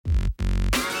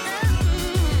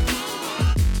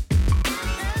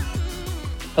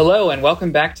Hello, and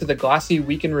welcome back to the Glossy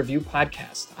Week in Review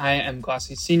podcast. I am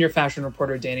Glossy's senior fashion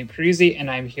reporter, Danny Parisi, and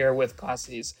I'm here with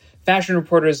Glossy's fashion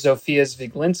reporter, Zofia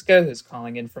Zwieglinska, who's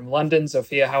calling in from London.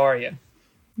 Zofia, how are you?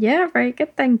 Yeah, very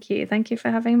good, thank you. Thank you for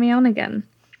having me on again.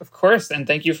 Of course, and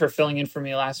thank you for filling in for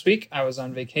me last week. I was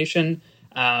on vacation,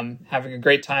 having a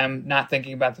great time, not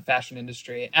thinking about the fashion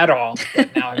industry at all,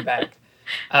 but now I'm back.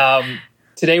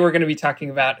 Today we're going to be talking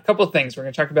about a couple of things. We're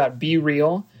going to talk about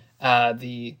BeReal,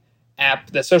 the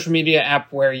social media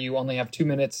app where you only have 2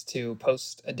 minutes to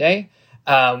post a day.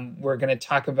 We're going to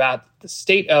talk about the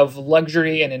state of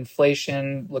luxury and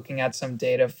inflation, looking at some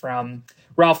data from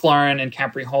Ralph Lauren and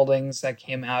Capri Holdings that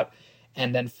came out.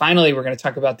 And then finally, we're going to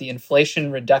talk about the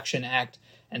Inflation Reduction Act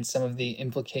and some of the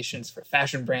implications for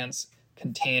fashion brands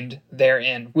contained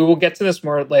therein. We will get to this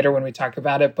more later when we talk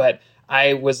about it, but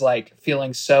I was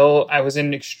I was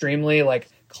in extremely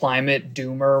climate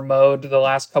doomer mode the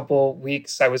last couple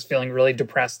weeks. I was feeling really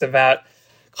depressed about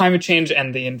climate change,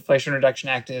 and the Inflation Reduction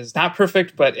Act is not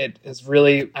perfect, but it is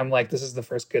really, I'm like, this is the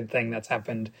first good thing that's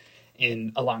happened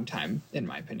in a long time, in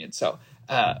my opinion. So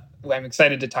I'm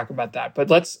excited to talk about that. But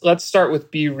let's start with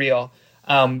BeReal.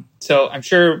 So I'm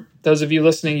sure those of you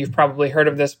listening, you've probably heard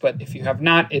of this, but if you have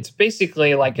not, it's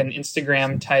basically like an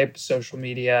Instagram type social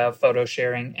media photo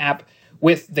sharing app,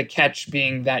 with the catch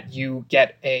being that you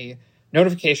get a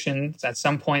notification at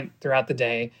some point throughout the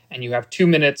day, and you have 2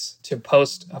 minutes to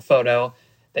post a photo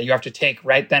that you have to take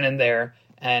right then and there.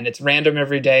 And it's random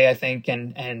every day, I think,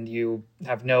 and you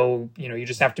have you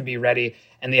just have to be ready.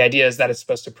 And the idea is that it's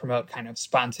supposed to promote kind of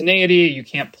spontaneity. You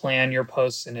can't plan your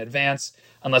posts in advance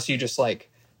unless you just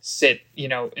sit,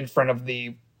 in front of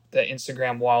the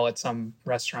Instagram wall at some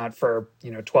restaurant for,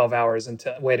 12 hours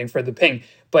waiting for the ping.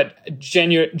 But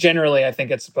generally, I think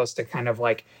it's supposed to kind of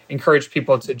encourage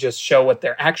people to just show what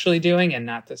they're actually doing, and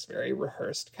not this very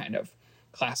rehearsed kind of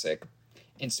classic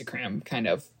Instagram kind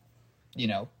of,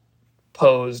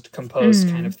 composed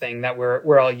kind of thing that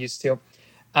we're all used to.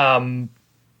 So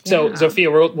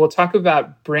Zofia, we'll talk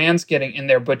about brands getting in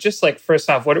there, but just first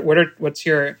off, what's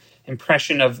your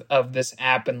impression of this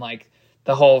app and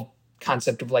the whole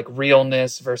concept of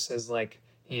realness versus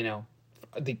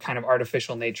the kind of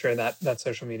artificial nature that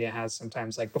social media has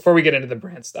sometimes? Before we get into the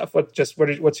brand stuff,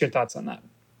 what's your thoughts on that?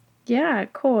 Yeah,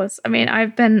 of course. I mean,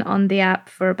 I've been on the app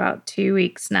for about 2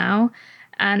 weeks now,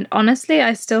 and honestly,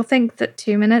 I still think that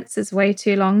 2 minutes is way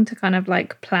too long to kind of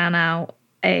plan out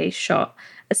a shot.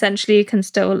 Essentially, you can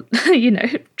still,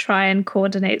 try and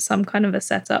coordinate some kind of a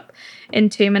setup in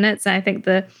 2 minutes. And I think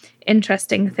the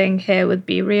interesting thing here with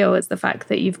BeReal is the fact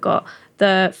that you've got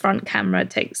the front camera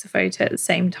takes a photo at the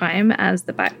same time as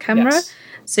the back camera. Yes.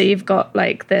 So you've got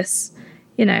this,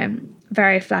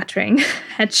 very flattering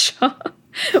headshot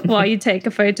while you take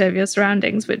a photo of your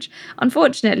surroundings, which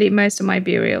unfortunately most of my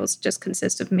BeReals just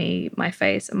consist of me, my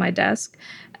face, and my desk.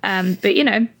 But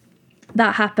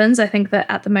that happens. I think that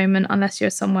at the moment, unless you're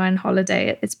somewhere on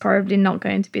holiday, it's probably not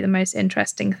going to be the most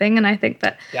interesting thing. And I think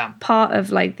that part of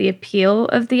the appeal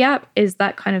of the app is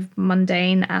that kind of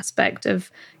mundane aspect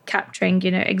of capturing,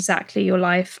 exactly your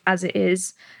life as it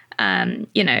is.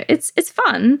 It's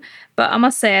fun, but I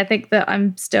must say, I think that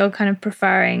I'm still kind of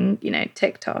preferring,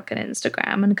 TikTok and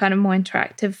Instagram and kind of more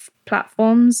interactive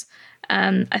platforms.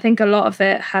 I think a lot of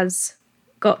it has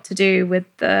got to do with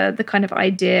the kind of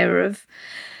idea of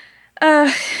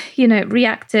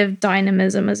reactive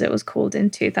dynamism, as it was called in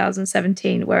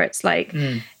 2017, where it's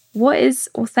what is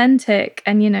authentic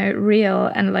and, real?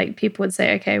 And people would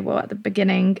say, okay, well, at the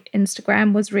beginning,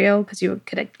 Instagram was real because you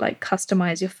could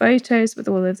customize your photos with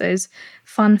all of those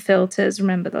fun filters.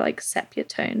 Remember the sepia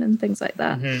tone and things like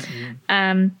that. Mm-hmm.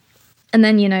 And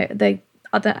then, the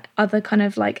other kind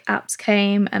of apps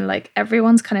came, and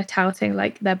everyone's kind of touting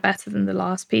they're better than the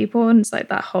last people, and it's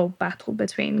that whole battle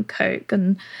between Coke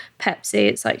and Pepsi.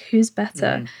 It's who's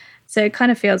better? So it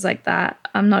kind of feels like that.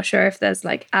 I'm not sure if there's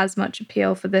as much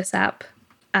appeal for this app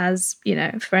as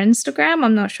for Instagram.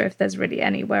 I'm not sure if there's really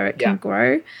anywhere it can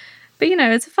grow, but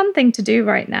it's a fun thing to do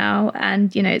right now,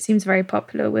 and it seems very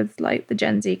popular with the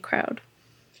Gen Z crowd.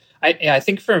 I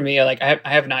think for me, I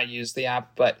have not used the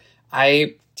app, but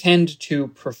I tend to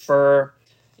prefer,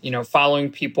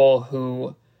 following people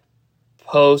who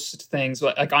post things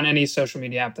on any social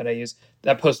media app that I use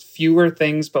that post fewer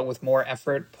things, but with more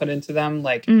effort put into them.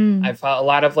 I follow a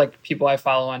lot of people I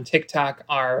follow on TikTok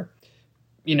are,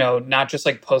 not just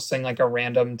posting a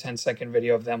random 10-second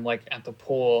video of them at the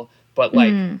pool, but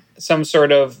some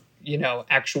sort of,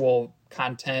 actual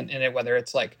content in it, whether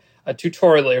it's a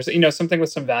tutorial or, something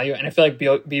with some value. And I feel like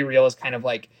BeReal is kind of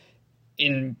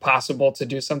impossible to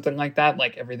do something like that.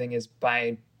 Everything is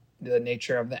by the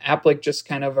nature of the app like just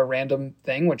kind of a random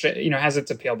thing, which, has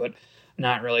its appeal, but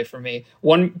not really for me.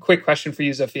 One quick question for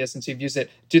you, Zofia, since you've used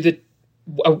it.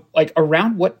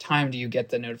 Around what time do you get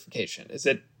the notification? Is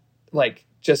it like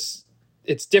just,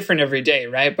 it's different every day,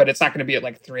 right? But it's not going to be at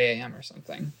like 3 a.m. or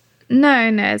something.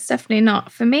 No, it's definitely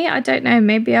not. For me, I don't know.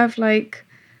 Maybe I've like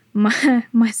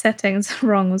my settings are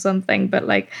wrong or something, but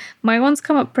like my ones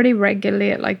come up pretty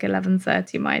regularly at like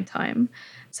 11:30 my time.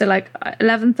 So like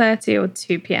 11:30 or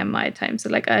 2 p.m. my time. So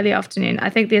like early afternoon. I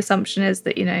think the assumption is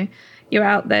that, you're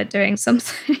out there doing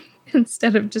something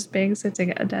instead of just being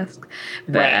sitting at a desk.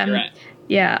 But right.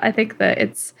 Yeah, I think that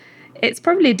it's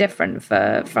probably different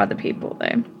for other people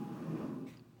though.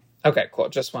 Okay, cool.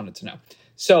 Just wanted to know.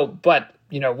 So, but,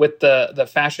 with the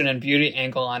fashion and beauty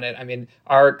angle on it, I mean,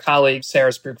 our colleague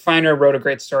Sarah Spruik-Feiner wrote a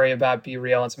great story about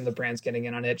BeReal and some of the brands getting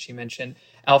in on it. She mentioned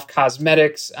Elf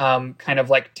Cosmetics, kind of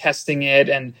like testing it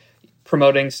and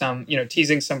promoting some,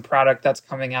 teasing some product that's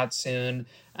coming out soon.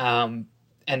 And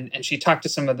she talked to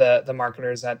some of the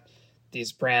marketers at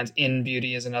these brands. In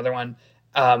Beauty is another one.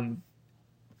 And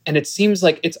it seems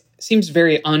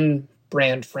very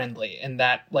brand friendly, and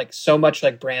that like so much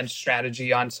like brand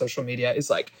strategy on social media is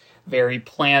like very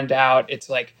planned out. It's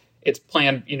like it's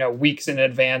planned, weeks in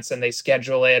advance, and they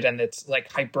schedule it, and it's like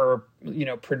hyper,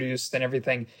 produced and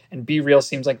everything. And BeReal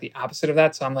seems like the opposite of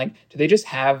that. So I'm like, do they just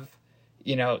have,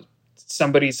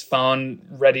 somebody's phone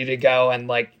ready to go and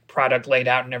like product laid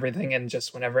out and everything, and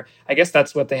just whenever, I guess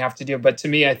that's what they have to do. But to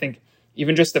me, I think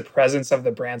even just the presence of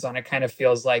the brands on it kind of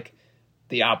feels like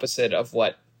the opposite of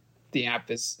what the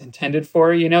app is intended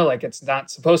for, like it's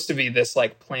not supposed to be this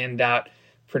like planned out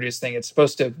produced thing. It's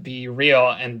supposed to be real.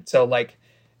 And so like,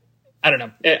 I don't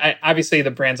know. Obviously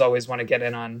the brands always want to get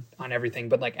in on everything,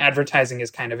 but like advertising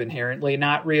is kind of inherently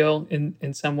not real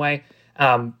in some way.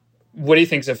 What do you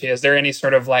think, Zofia? Is there any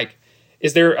sort of like,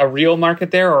 is there a real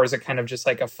market there, or is it kind of just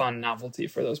like a fun novelty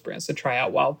for those brands to try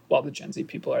out while the Gen Z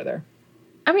people are there?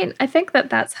 I mean, I think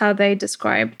that's how they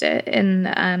described it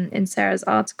in Sarah's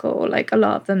article. Like a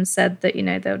lot of them said that,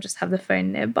 they'll just have the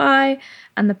phone nearby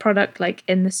and the product like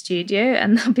in the studio,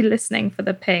 and they'll be listening for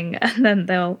the ping and then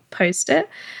they'll post it.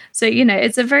 So,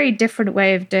 it's a very different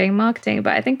way of doing marketing.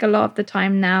 But I think a lot of the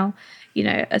time now,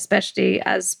 especially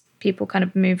as people kind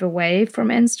of move away from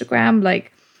Instagram,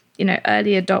 like,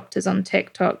 early adopters on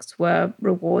TikToks were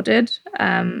rewarded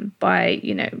by,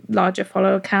 larger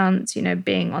follower accounts,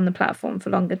 being on the platform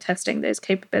for longer, testing those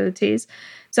capabilities.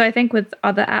 So I think with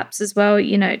other apps as well,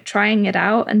 trying it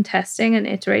out and testing and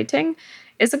iterating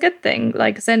is a good thing.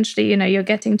 Like essentially, you're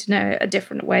getting to know a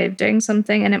different way of doing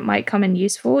something, and it might come in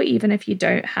useful even if you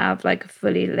don't have like a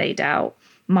fully laid out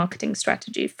marketing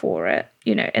strategy for it,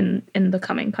 in the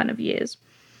coming kind of years.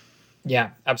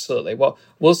 Yeah, absolutely. Well,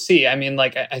 we'll see. I mean,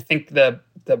 like, I think the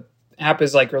app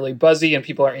is like really buzzy and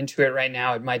people are into it right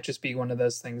now. It might just be one of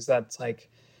those things that's like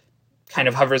kind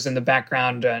of hovers in the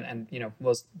background and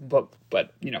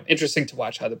interesting to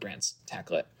watch how the brands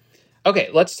tackle it. Okay,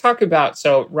 let's talk about,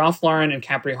 so Ralph Lauren and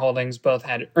Capri Holdings both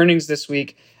had earnings this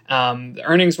week. The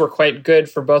earnings were quite good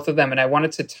for both of them, and I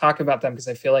wanted to talk about them because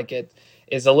I feel like it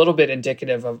is a little bit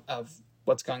indicative of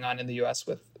what's going on in the U.S.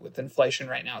 with inflation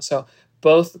right now. So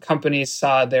both companies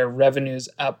saw their revenues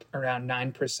up around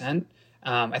 9%.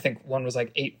 I think one was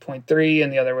like 8.3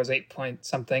 and the other was 8 point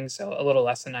something, so a little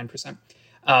less than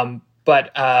 9%.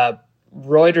 But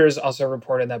Reuters also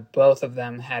reported that both of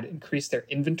them had increased their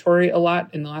inventory a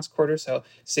lot in the last quarter. So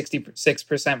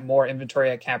 66% more inventory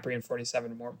at Capri and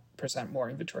 47% more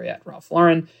inventory at Ralph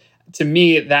Lauren. To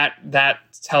me, that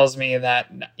tells me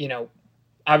that,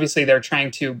 obviously they're trying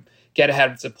to get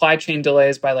ahead of supply chain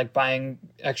delays by like buying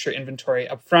extra inventory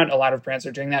up front. A lot of brands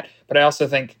are doing that. But I also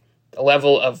think the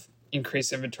level of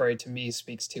increased inventory to me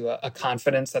speaks to a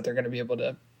confidence that they're going to be able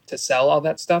to sell all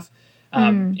that stuff.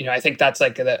 I think that's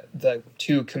like the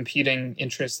two competing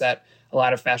interests that a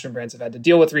lot of fashion brands have had to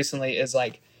deal with recently is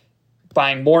like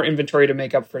buying more inventory to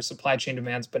make up for supply chain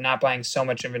demands, but not buying so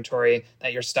much inventory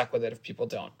that you're stuck with it if people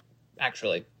don't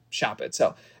actually shop it.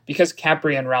 So because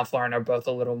Capri and Ralph Lauren are both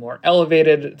a little more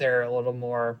elevated, they're a little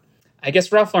more, I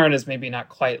guess Ralph Lauren is maybe not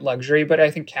quite luxury, but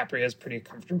I think Capri is pretty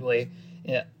comfortably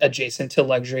adjacent to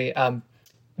luxury.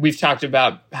 We've talked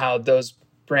about how those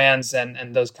brands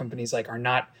and those companies like are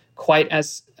not quite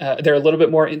as, they're a little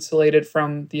bit more insulated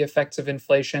from the effects of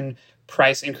inflation.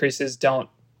 Price increases don't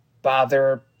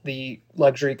bother the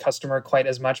luxury customer quite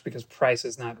as much because price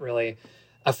is not really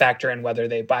a factor in whether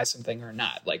they buy something or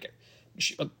not.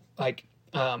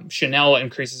 Chanel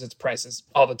increases its prices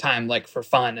all the time, like for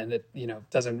fun, and it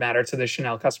doesn't matter to the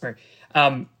Chanel customer.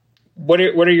 What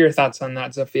are your thoughts on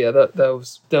that, Zofia?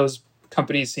 Those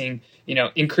companies seeing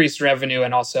increased revenue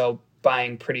and also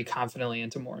buying pretty confidently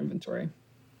into more inventory.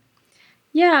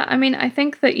 Yeah, I mean, I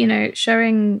think that,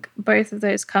 showing both of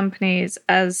those companies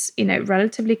as,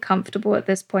 relatively comfortable at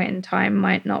this point in time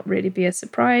might not really be a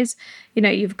surprise.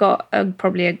 You've got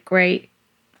probably a great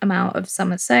amount of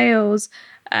summer sales.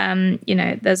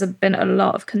 There's been a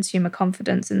lot of consumer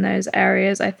confidence in those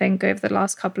areas, I think, over the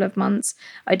last couple of months.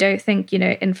 I don't think,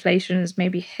 inflation has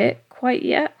maybe hit quite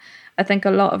yet. I think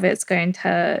a lot of it's going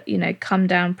to, come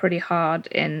down pretty hard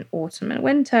in autumn and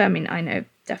winter. I mean, I know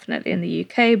definitely in the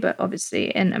UK, but obviously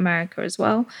in America as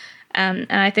well. And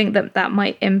I think that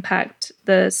might impact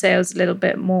the sales a little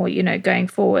bit more, going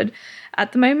forward.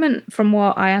 At the moment, from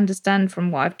what I understand,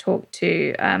 from what I've talked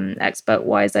to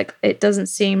expert-wise, like it doesn't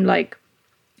seem like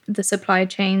the supply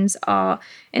chains are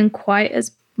in quite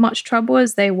as much trouble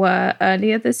as they were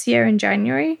earlier this year in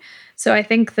January. So I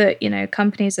think that,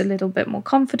 companies are a little bit more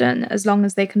confident as long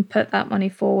as they can put that money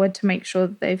forward to make sure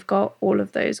that they've got all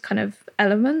of those kind of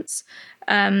elements.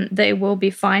 They will be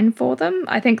fine for them.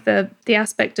 I think the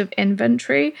aspect of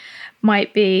inventory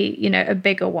might be, a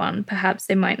bigger one. Perhaps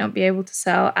they might not be able to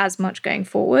sell as much going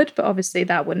forward, but obviously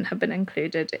that wouldn't have been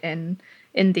included in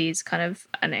these kind of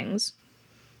earnings.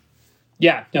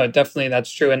 Yeah, no, definitely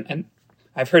that's true. And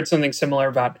I've heard something similar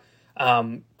about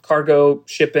cargo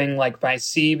shipping, like by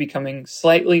sea, becoming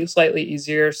slightly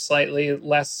easier, slightly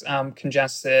less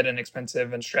congested and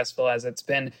expensive and stressful as it's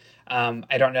been.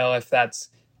 I don't know if that's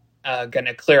going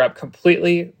to clear up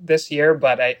completely this year,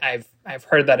 but I've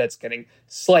heard that it's getting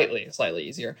slightly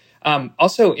easier.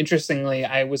 Also, interestingly,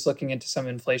 I was looking into some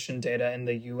inflation data in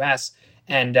the U.S.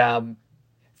 and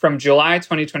from July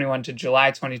 2021 to July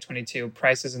 2022,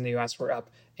 prices in the U.S. were up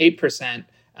 8%,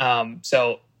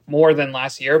 so more than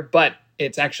last year, but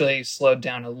it's actually slowed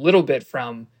down a little bit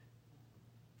from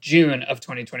June of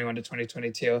 2021 to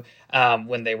 2022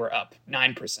 when they were up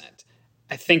 9%.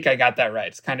 I think I got that right.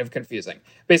 It's kind of confusing.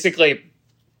 Basically,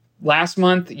 last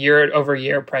month, year over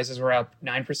year, prices were up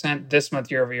 9%. This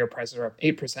month, year over year, prices were up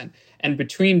 8%. And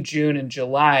between June and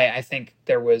July, I think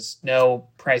there was no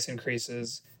price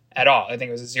increases at all. I think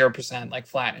it was a 0%, like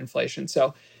flat inflation.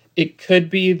 So it could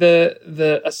be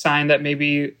a sign that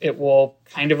maybe it will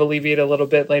kind of alleviate a little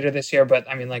bit later this year. But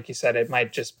I mean, like you said, it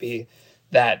might just be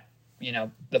that,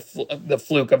 the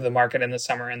fluke of the market in the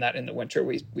summer, and that in the winter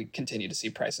we continue to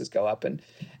see prices go up and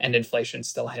inflation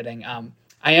still hitting.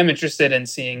 I am interested in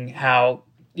seeing how,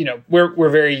 we're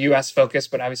very US focused,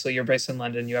 but obviously you're based in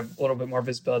London. You have a little bit more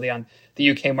visibility on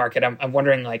the UK market. I'm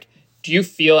wondering, like, do you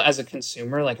feel as a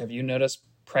consumer, like, have you noticed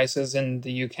prices in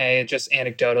the UK just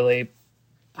anecdotally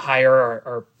higher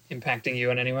or impacting you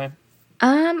in any way?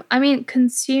 I mean,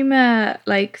 consumer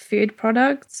like food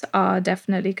products are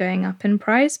definitely going up in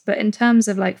price, but in terms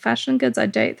of like fashion goods, I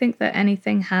don't think that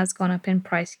anything has gone up in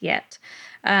price yet.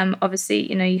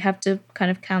 Obviously, you have to kind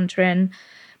of counter in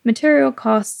material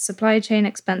costs, supply chain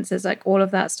expenses, like all of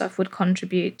that stuff would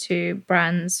contribute to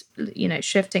brands,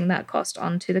 shifting that cost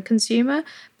onto the consumer.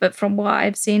 But from what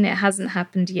I've seen, it hasn't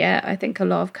happened yet. I think a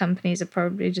lot of companies are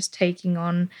probably just taking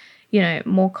on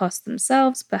more cost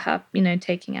themselves, perhaps,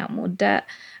 taking out more debt,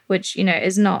 which,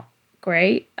 is not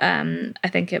great. I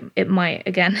think it might,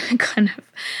 again, kind of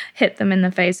hit them in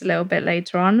the face a little bit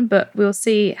later on, but we'll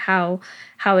see how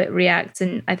it reacts.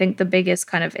 And I think the biggest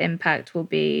kind of impact will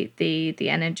be the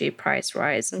energy price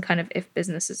rise and kind of if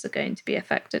businesses are going to be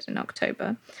affected in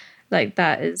October. Like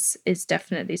that is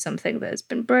definitely something that has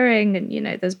been brewing, and,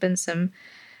 there's been some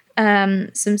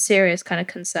serious kind of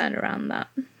concern around that.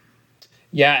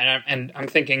 Yeah, and I'm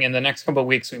thinking in the next couple of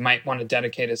weeks, we might want to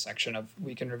dedicate a section of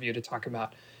Week in Review to talk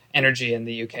about energy in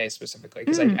the UK specifically,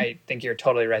 because I think you're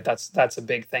totally right. That's a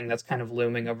big thing that's kind of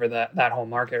looming over that whole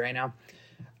market right now.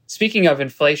 Speaking of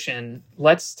inflation,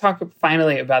 let's talk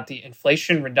finally about the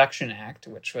Inflation Reduction Act,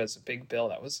 which was a big bill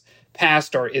that was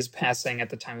passed or is passing at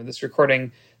the time of this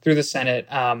recording through the Senate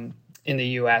in the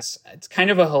US. It's kind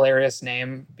of a hilarious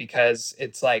name because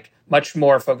it's like much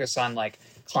more focused on like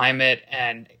climate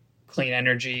and clean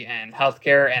energy and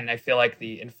healthcare. And I feel like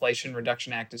the Inflation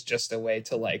Reduction Act is just a way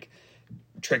to like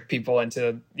trick people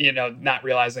into, not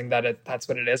realizing that that's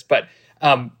what it is. But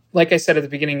like I said at the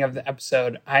beginning of the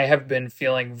episode, I have been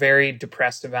feeling very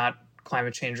depressed about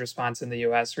climate change response in the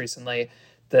US recently.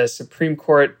 The Supreme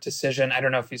Court decision, I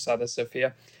don't know if you saw this,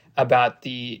 Zofia, about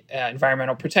the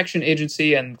Environmental Protection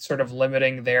Agency and sort of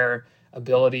limiting their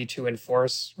ability to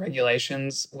enforce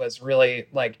regulations was really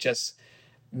like just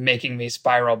making me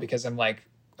spiral, because I'm like,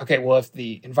 okay, well, if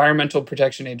the Environmental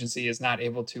Protection Agency is not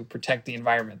able to protect the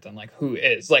environment, then like who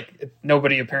is? Like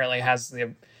nobody apparently has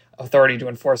the authority to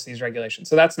enforce these regulations.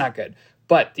 So that's not good.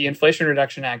 But the Inflation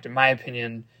Reduction Act, in my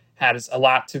opinion, has a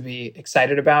lot to be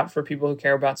excited about for people who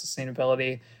care about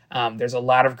sustainability. There's a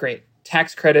lot of great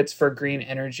tax credits for green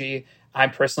energy. I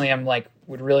personally am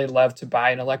would really love to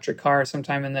buy an electric car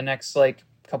sometime in the next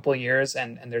couple of years.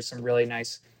 And there's some really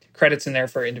nice credits in there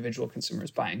for individual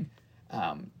consumers buying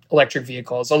electric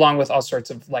vehicles, along with all sorts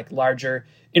of larger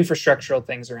infrastructural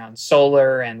things around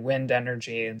solar and wind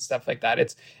energy and stuff like that.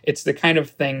 It's the kind of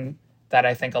thing that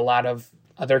I think a lot of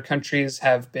other countries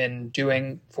have been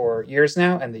doing for years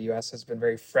now, and the U.S. has been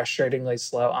very frustratingly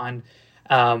slow on.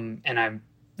 And I'm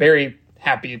very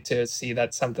happy to see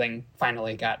that something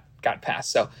finally got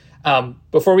passed. So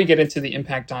before we get into the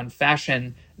impact on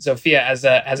fashion, Zofia, as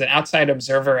an outside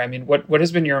observer, I mean, what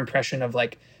has been your impression of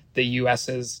the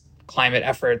U.S.'s climate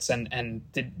efforts, and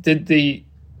did the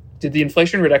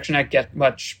Inflation Reduction Act get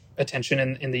much attention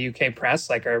in the UK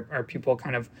press? Are people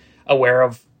kind of aware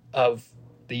of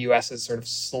the US's sort of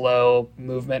slow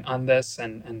movement on this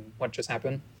and what just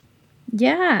happened?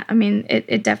 Yeah, I mean,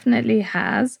 it definitely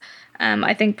has.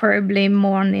 I think probably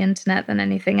more on the internet than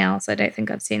anything else. I don't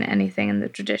think I've seen anything in the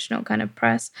traditional kind of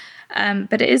press.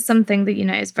 But it is something that,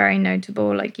 is very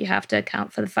notable. You have to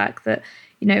account for the fact that,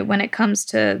 when it comes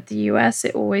to the US,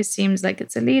 it always seems like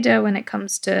it's a leader when it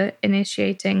comes to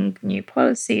initiating new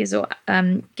policies or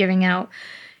giving out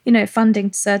funding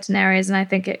to certain areas. And I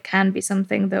think it can be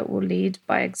something that will lead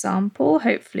by example,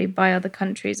 hopefully by other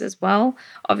countries as well.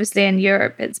 Obviously in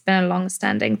Europe, it's been a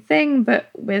long-standing thing, but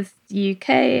with the UK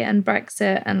and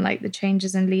Brexit and the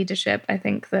changes in leadership, I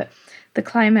think that the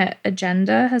climate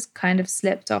agenda has kind of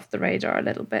slipped off the radar a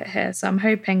little bit here. So I'm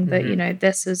hoping that,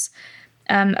 this is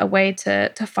a way to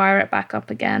fire it back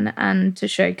up again and to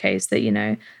showcase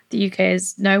that, the UK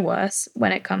is no worse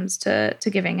when it comes to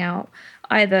giving out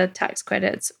either tax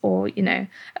credits or,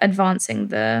 advancing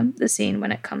the scene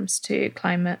when it comes to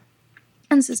climate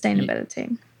and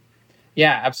sustainability.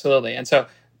 Yeah, absolutely. And so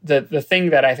the thing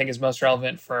that I think is most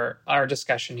relevant for our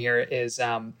discussion here is,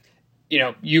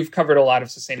 you've covered a lot of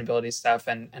sustainability stuff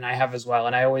and I have as well.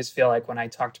 And I always feel when I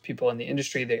talk to people in the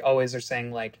industry, they always are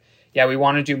saying yeah, we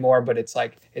want to do more, but it's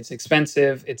it's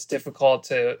expensive. It's difficult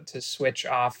to switch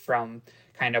off from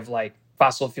kind of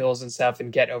fossil fuels and stuff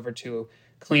and get over to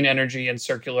clean energy and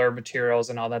circular materials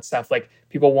and all that stuff.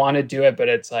 People want to do it, but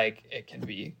it's it can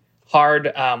be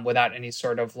hard without any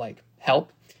sort of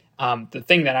help. The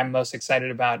thing that I'm most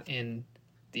excited about in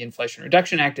the Inflation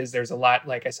Reduction Act is there's a lot,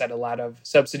 like I said, a lot of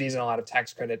subsidies and a lot of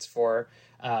tax credits for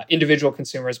individual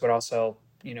consumers, but also,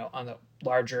 on the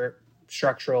larger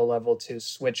structural level to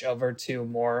switch over to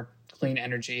more clean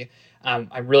energy.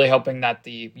 I'm really hoping that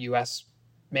the U.S.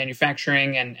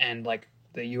 manufacturing and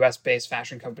the U.S. based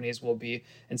fashion companies will be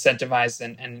incentivized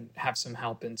and have some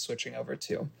help in switching over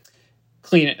to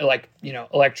clean,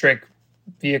 electric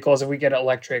vehicles. If we get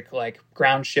electric,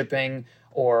 ground shipping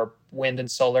or wind and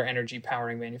solar energy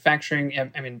powering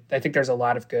manufacturing, I mean, I think there's a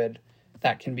lot of good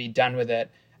that can be done with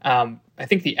it. I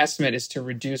think the estimate is to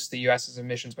reduce the U.S.'s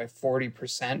emissions by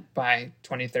 40% by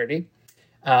 2030,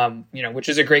 which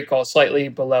is a great goal, slightly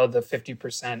below the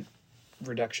 50%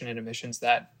 reduction in emissions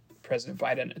that President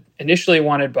Biden initially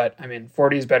wanted. But I mean,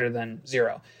 40 is better than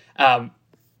zero.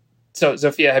 So,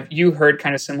 Zofia, have you heard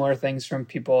kind of similar things from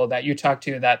people that you talk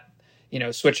to that,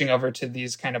 switching over to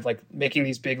these kind of making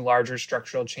these big, larger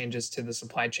structural changes to the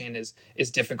supply chain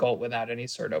is difficult without any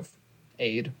sort of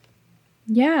aid?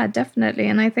 Yeah, definitely.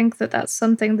 And I think that that's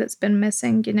something that's been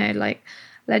missing,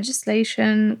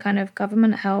 legislation, kind of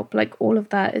government help, all of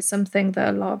that is something that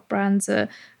a lot of brands are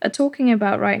talking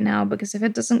about right now, because if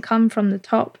it doesn't come from the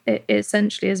top, it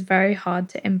essentially is very hard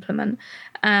to implement.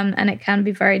 And it can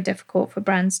be very difficult for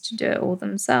brands to do it all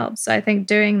themselves. So I think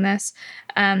doing this,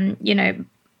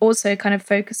 also kind of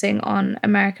focusing on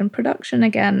American production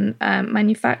again,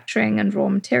 manufacturing and raw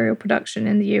material production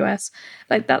in the US,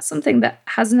 that's something that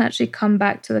hasn't actually come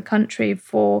back to the country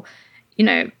for,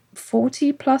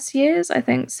 40 plus years, I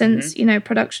think, since,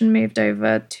 production moved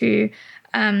over to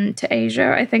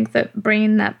Asia. I think that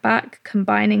bringing that back,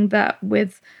 combining that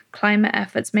with climate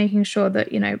efforts, making sure that,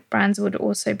 brands would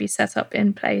also be set up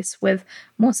in place with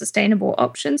more sustainable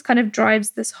options kind of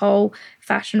drives this whole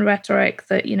fashion rhetoric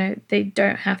that, they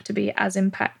don't have to be as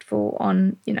impactful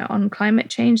on climate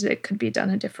change, that it could be done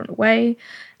a different way.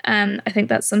 I think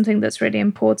that's something that's really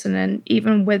important. And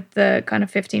even with the kind of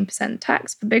 15%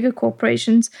 tax for bigger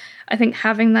corporations, I think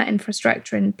having that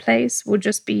infrastructure in place will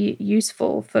just be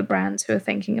useful for brands who are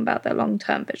thinking about their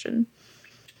long-term vision.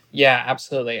 Yeah,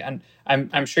 absolutely. And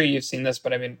I'm sure you've seen this,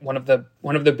 but I mean, one of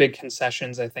the big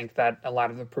concessions I think that a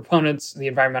lot of the proponents, the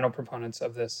environmental proponents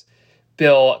of this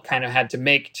bill kind of had to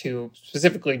make to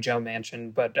specifically Joe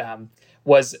Manchin, but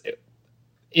was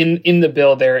in the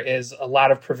bill, there is a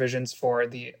lot of provisions for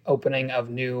the opening of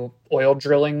new oil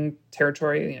drilling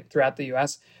territory throughout the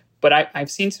U.S. But I've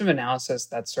seen some analysis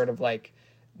that's sort of like,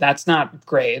 that's not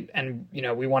great. And,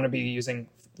 we want to be using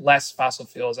less fossil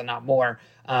fuels and not more.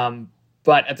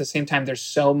 But at the same time, there's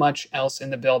so much else in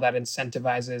the bill that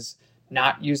incentivizes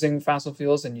not using fossil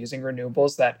fuels and using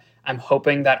renewables that I'm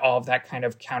hoping that all of that kind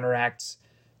of counteracts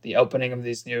the opening of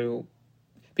these new,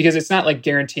 because it's not like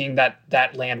guaranteeing that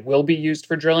that land will be used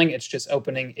for drilling. It's just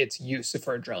opening its use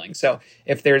for drilling. So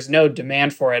if there's no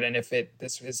demand for it, and if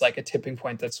this is like a tipping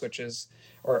point that switches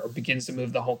or begins to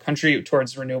move the whole country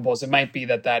towards renewables, it might be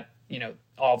that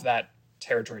all of that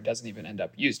territory doesn't even end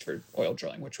up used for oil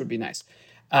drilling, which would be nice.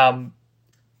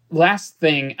 Last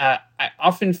thing, I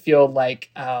often feel like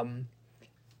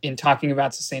in talking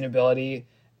about sustainability,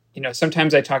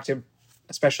 sometimes I talk to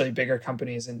especially bigger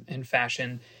companies in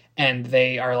fashion, and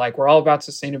they are like, we're all about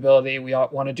sustainability. We all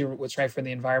want to do what's right for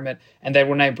the environment. And then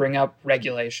when I bring up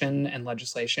regulation and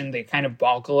legislation, they kind of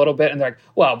balk a little bit. And they're like,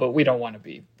 well, but we don't want to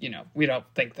be, we don't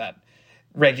think that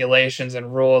regulations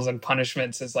and rules and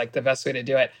punishments is like the best way to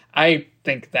do it. I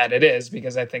think that it is,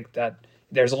 because I think that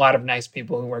there's a lot of nice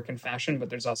people who work in fashion, but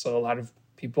there's also a lot of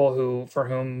people for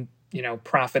whom,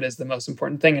 profit is the most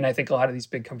important thing. And I think a lot of these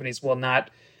big companies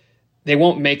they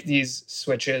won't make these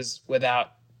switches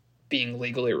without being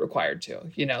legally required to,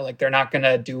 like they're not going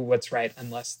to do what's right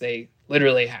unless they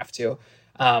literally have to,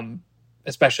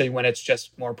 especially when it's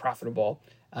just more profitable,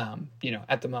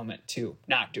 at the moment to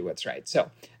not do what's right.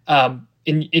 So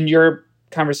in your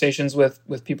conversations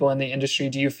with people in the industry,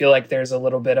 do you feel like there's a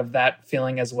little bit of that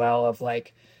feeling as well of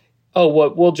like, oh,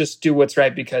 well, we'll just do what's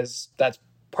right because that's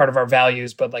part of our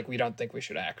values, but like we don't think we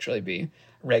should actually be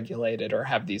regulated or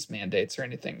have these mandates or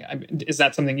anything? I mean, is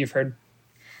that something you've heard?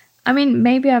 I mean,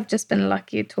 maybe I've just been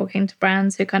lucky talking to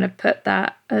brands who kind of put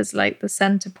that as like the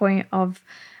center point of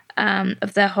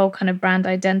their whole kind of brand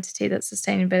identity, that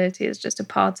sustainability is just a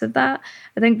part of that.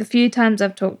 I think the few times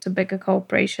I've talked to bigger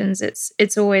corporations,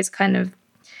 it's always kind of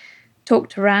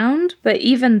talked around, but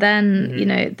even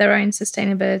then, their own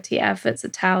sustainability efforts are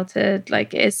touted,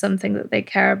 like it is something that they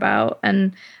care about.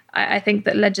 And I think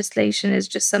that legislation is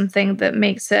just something that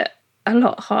makes it a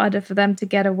lot harder for them to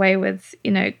get away with,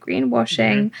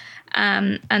 greenwashing,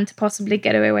 and to possibly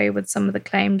get away with some of the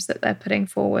claims that they're putting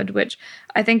forward, which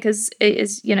I think is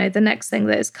the next thing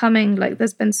that is coming. Like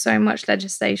there's been so much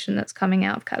legislation that's coming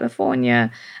out of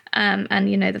California, and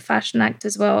the Fashion Act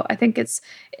as well. I think it's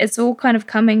all kind of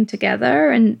coming together,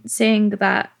 and seeing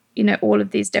that all of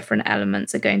these different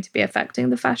elements are going to be affecting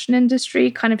the fashion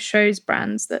industry kind of shows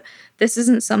brands that this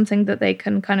isn't something that they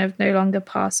can kind of no longer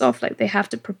pass off. Like they have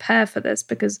to prepare for this,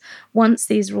 because once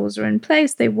these rules are in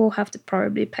place, they will have to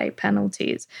probably pay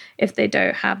penalties if they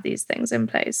don't have these things in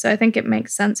place. So I think it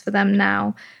makes sense for them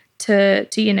now to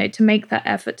make that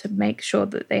effort to make sure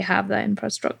that they have that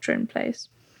infrastructure in place.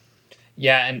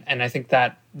 Yeah, and I think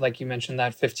that, like you mentioned,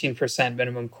 that 15%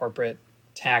 minimum corporate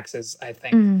tax is, I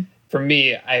think, for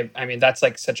me, I mean, that's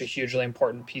like such a hugely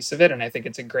important piece of it. And I think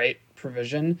it's a great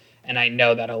provision. And I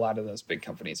know that a lot of those big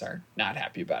companies are not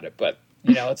happy about it. But,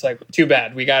 it's like, too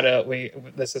bad.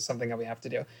 This is something that we have to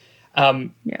do.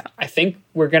 I think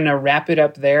we're going to wrap it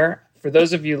up there. For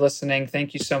those of you listening,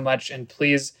 thank you so much. And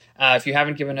please, if you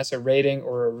haven't given us a rating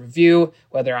or a review,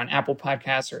 whether on Apple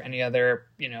Podcasts or any other,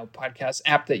 podcast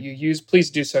app that you use, please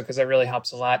do so, because that really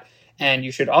helps a lot. And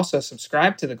you should also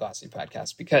subscribe to the Glossy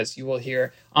podcast, because you will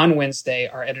hear on Wednesday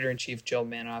our editor-in-chief, Jill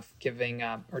Manoff,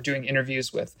 doing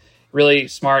interviews with really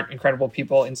smart, incredible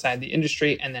people inside the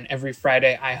industry. And then every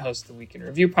Friday, I host the Week in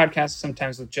Review podcast,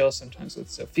 sometimes with Jill, sometimes with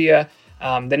Zofia.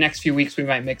 The next few weeks, we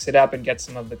might mix it up and get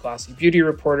some of the Glossy beauty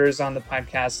reporters on the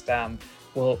podcast.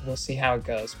 We'll see how it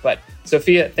goes. But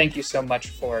Zofia, thank you so much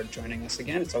for joining us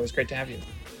again. It's always great to have you.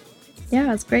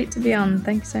 Yeah, it's great to be on.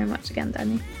 Thank you so much again,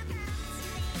 Danny.